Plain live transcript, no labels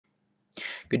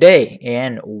Good day,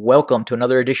 and welcome to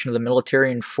another edition of the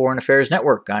Military and Foreign Affairs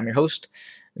Network. I'm your host,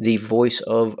 the voice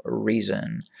of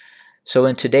reason. So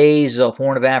in today's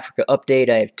Horn of Africa update,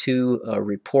 I have two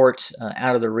reports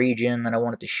out of the region that I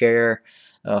wanted to share.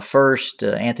 First,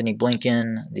 Anthony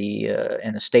Blinken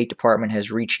and the State Department has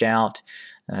reached out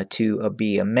to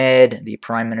Abiy Ahmed, the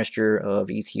Prime Minister of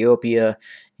Ethiopia,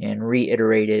 and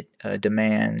reiterated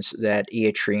demands that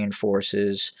Eritrean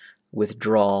forces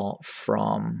withdraw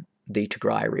from the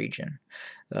Tigray region.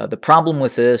 The problem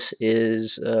with this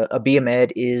is Abiy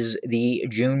Ahmed is the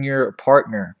junior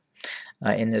partner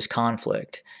in this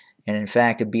conflict. And in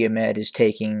fact, Abiy Ahmed is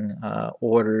taking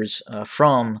orders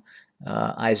from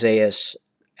Isaias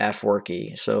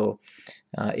Afwerki. So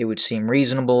it would seem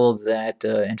reasonable that,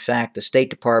 in fact, the State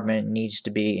Department needs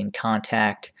to be in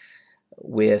contact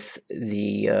with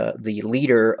the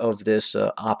leader of this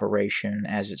operation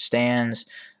as it stands,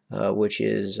 which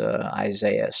is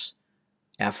Isaias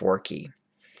Afwerki.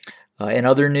 In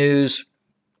other news,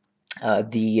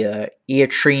 the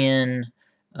Eritrean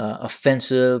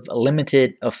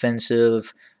limited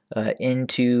offensive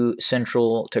into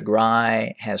central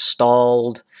Tigray has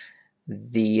stalled.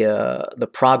 The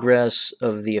progress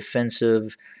of the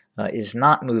offensive is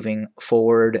not moving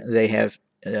forward. They have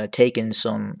taken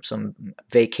some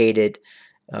vacated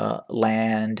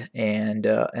land and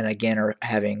again are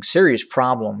having serious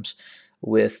problems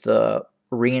with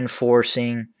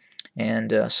reinforcing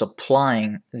and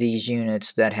supplying these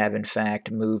units that have in fact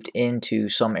moved into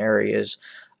some areas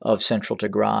of central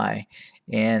Tigray.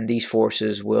 And these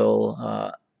forces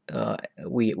will,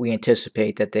 we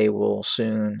anticipate that they will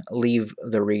soon leave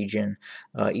the region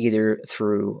either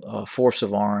through force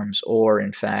of arms or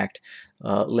in fact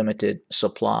limited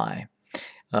supply.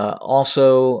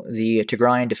 Also, the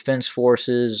Tigrayan Defense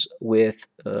Forces, with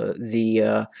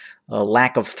the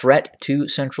lack of threat to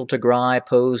central Tigray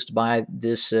posed by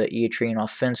this Eritrean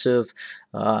offensive,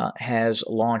 has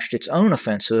launched its own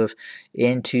offensive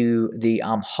into the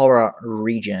Amhara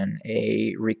region.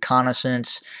 A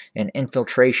reconnaissance and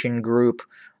infiltration group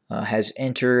has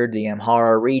entered the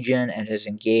Amhara region and has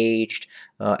engaged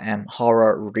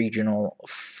Amhara regional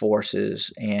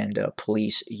forces and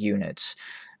police units.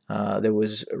 There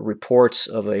was reports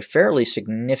of a fairly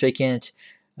significant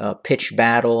pitched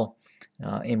battle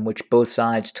in which both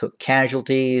sides took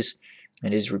casualties.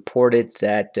 It is reported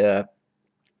that the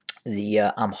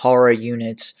Amhara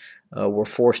units were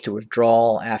forced to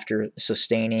withdraw after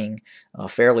sustaining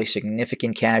fairly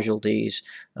significant casualties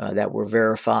that were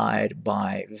verified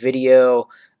by video.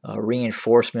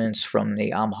 Reinforcements from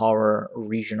the Amhara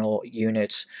regional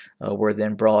units were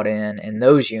then brought in, and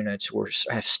those units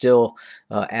have still,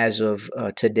 as of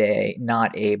today,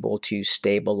 not able to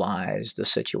stabilize the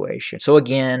situation. So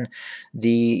again,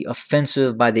 the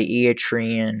offensive by the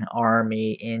Eritrean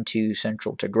army into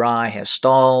central Tigray has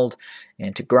stalled,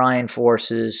 and Tigrayan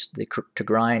forces, the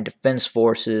Tigrayan Defense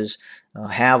Forces,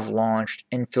 have launched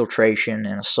infiltration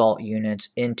and assault units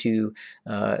into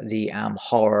the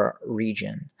Amhara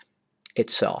region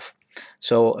itself.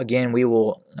 So again, we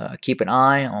will keep an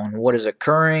eye on what is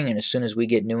occurring, and as soon as we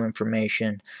get new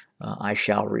information, I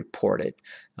shall report it.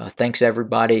 Thanks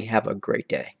everybody. Have a great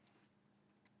day.